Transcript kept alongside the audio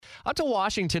Up to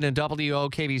Washington and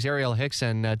WOKV's Arielle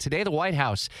Hixson. Today, the White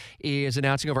House is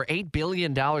announcing over $8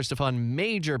 billion to fund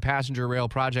major passenger rail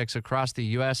projects across the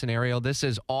U.S. And Arielle, this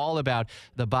is all about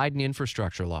the Biden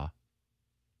infrastructure law.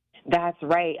 That's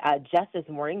right. Just this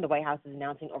morning, the White House is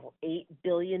announcing over $8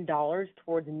 billion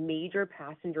towards major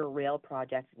passenger rail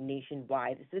projects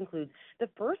nationwide. This includes the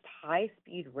first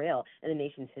high-speed rail in the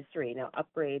nation's history. Now,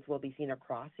 upgrades will be seen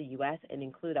across the U.S. and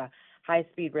include a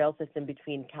high-speed rail system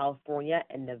between California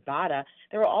and Nevada.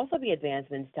 There will also be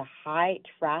advancements to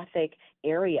high-traffic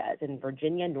areas in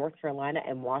Virginia, North Carolina,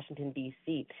 and Washington,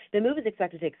 D.C. The move is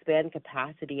expected to expand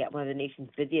capacity at one of the nation's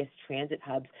busiest transit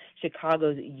hubs,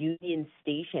 Chicago's Union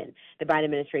Station. The Biden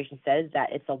administration says that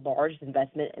it's the largest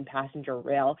investment in passenger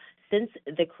rail since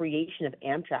the creation of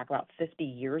Amtrak about 50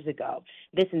 years ago.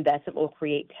 This investment will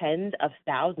create tens of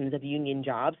thousands of union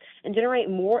jobs and generate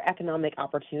more economic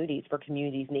opportunities for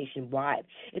communities nationwide.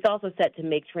 It's also set to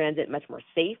make transit much more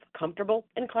safe, comfortable,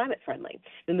 and climate-friendly.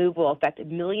 The move will affect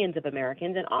millions of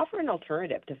Americans and offer an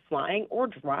alternative to flying or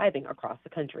driving across the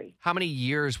country. How many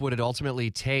years would it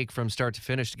ultimately take from start to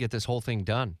finish to get this whole thing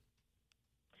done?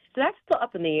 So that's still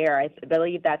up in the air. I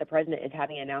believe that the president is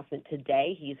having an announcement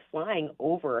today. He's flying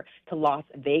over to Las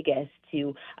Vegas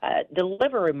to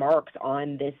deliver remarks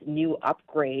on this new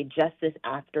upgrade just this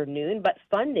afternoon. But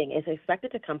funding is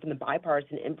expected to come from the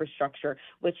bipartisan infrastructure,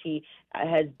 which he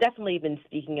has definitely been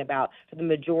speaking about for the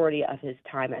majority of his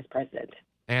time as president.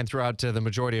 And throughout the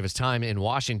majority of his time in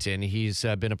Washington, he's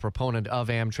been a proponent of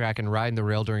Amtrak and riding the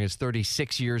rail during his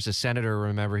 36 years as senator.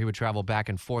 Remember, he would travel back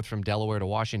and forth from Delaware to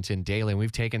Washington daily, and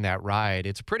we've taken that ride.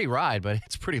 It's a pretty ride, but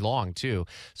it's pretty long, too.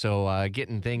 So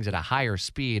getting things at a higher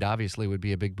speed obviously would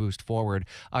be a big boost forward.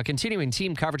 Continuing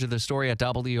team coverage of the story at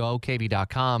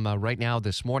WOKV.com right now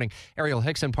this morning. Arielle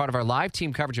Hixson, part of our live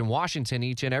team coverage in Washington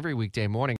each and every weekday morning.